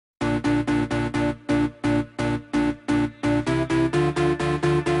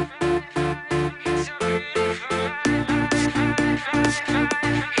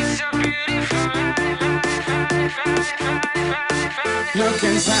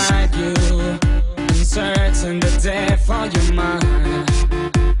look inside you and searching the depth for your mind.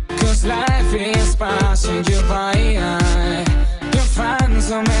 Cause life is passing you by. You'll find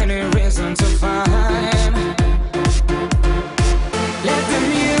so many reasons to find. Let the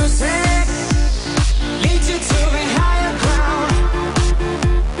music lead you to a higher ground.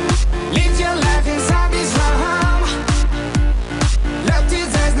 Live your life inside this realm. Love till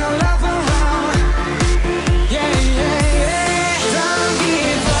there's no love around. Yeah, yeah, yeah. Don't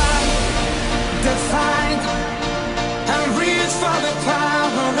give up the fight and reach for the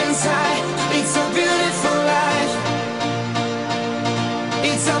power inside. It's a beautiful life.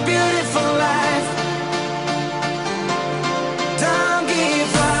 It's a beautiful life. Don't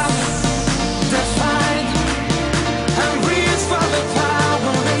give up the fight and reach for the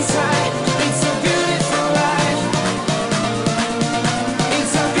power inside. It's a beautiful life.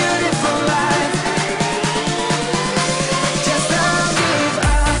 It's a beautiful life. Just don't give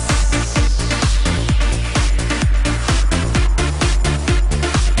up.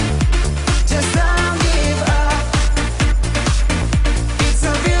 Just don't give up. It's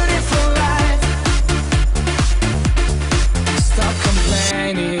a beautiful life. Stop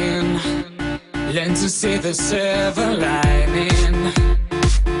complaining. Learn to see the silver lining.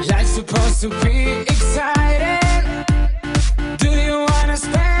 Life's supposed to be exciting. Do you wanna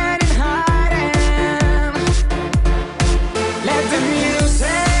spend it hiding? Let the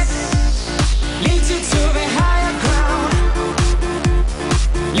music lead you to the higher ground.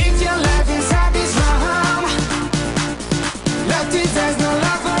 Live your life inside this realm. Love till there's no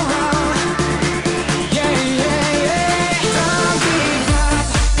love around. Yeah, yeah, yeah. Don't give up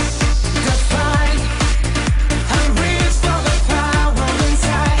the fight and reach for the power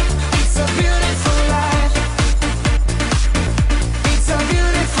inside. It's a beautiful life. It's a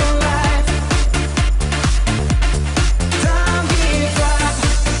beautiful life. Don't give up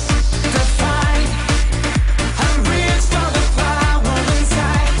the fight and reach for the power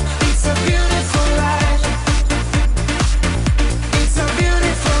inside. It's a beautiful life. It's a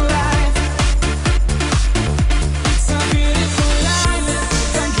beautiful life. It's a beautiful life.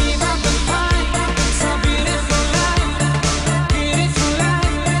 Don't give up the fight. It's a beautiful life. Beautiful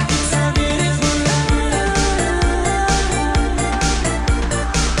life. It's a beautiful life.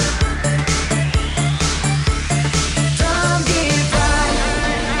 Don't give up.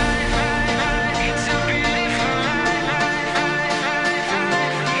 It's a beautiful life.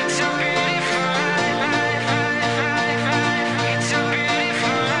 It's a beautiful life. It's a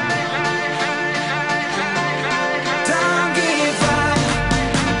beautiful life. Don't give up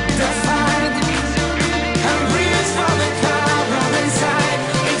the fight and reach for the power inside.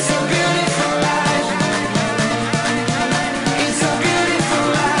 It's a beautiful life. It's a beautiful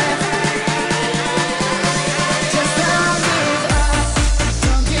life. Just don't give up.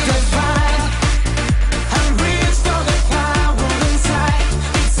 Don't give the fight and reach for the power inside.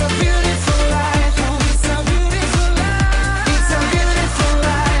 It's a beautiful life. It's a beautiful life. It's a beautiful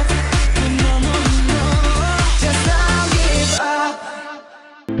life. Just don't give up.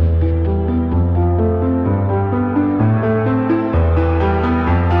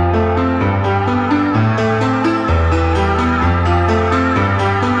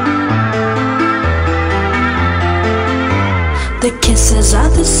 The kisses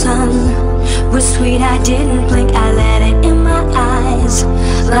of the sun were sweet, I didn't blink, I let it in my eyes.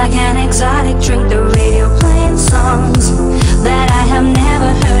 Like an exotic drink, the radio playing songs that I have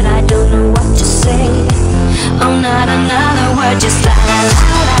never heard, I don't know what to say. Oh, not another word, just la la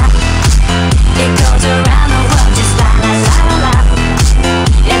la la. It goes around the world, just la la la la.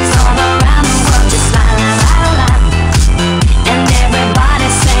 It's all around the world, just la la la la. And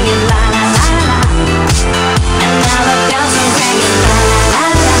everybody's singing la la la la. And now the bells are ringing la la la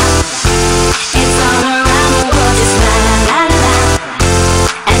la. It's all around the world, just la la la la.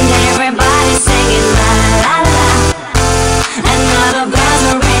 And everybody's singing la la la la. And now the bells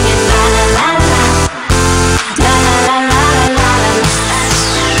are ringing la la la la. La la la la la la la.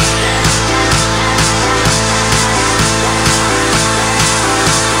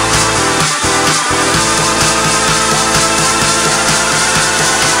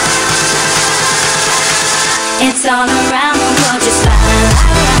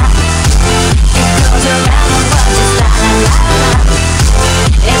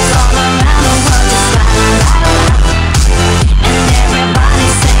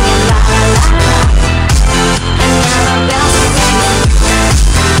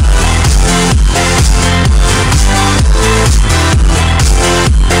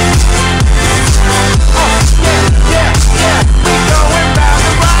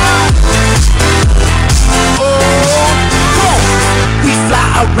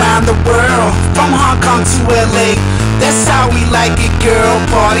 from Hong Kong to LA. That's how we like it, girl.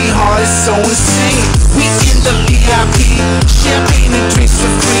 Party hard, it's so insane. We in the VIP, champagne and drinks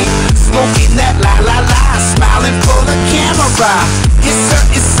for free, smoking that la la la, smiling for the camera. Yes sir,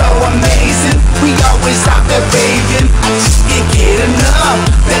 it's so amazing. We always out there raving. I just can't get enough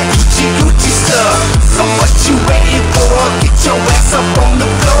that Gucci Gucci stuff. So what you waiting for? Get your ass up on the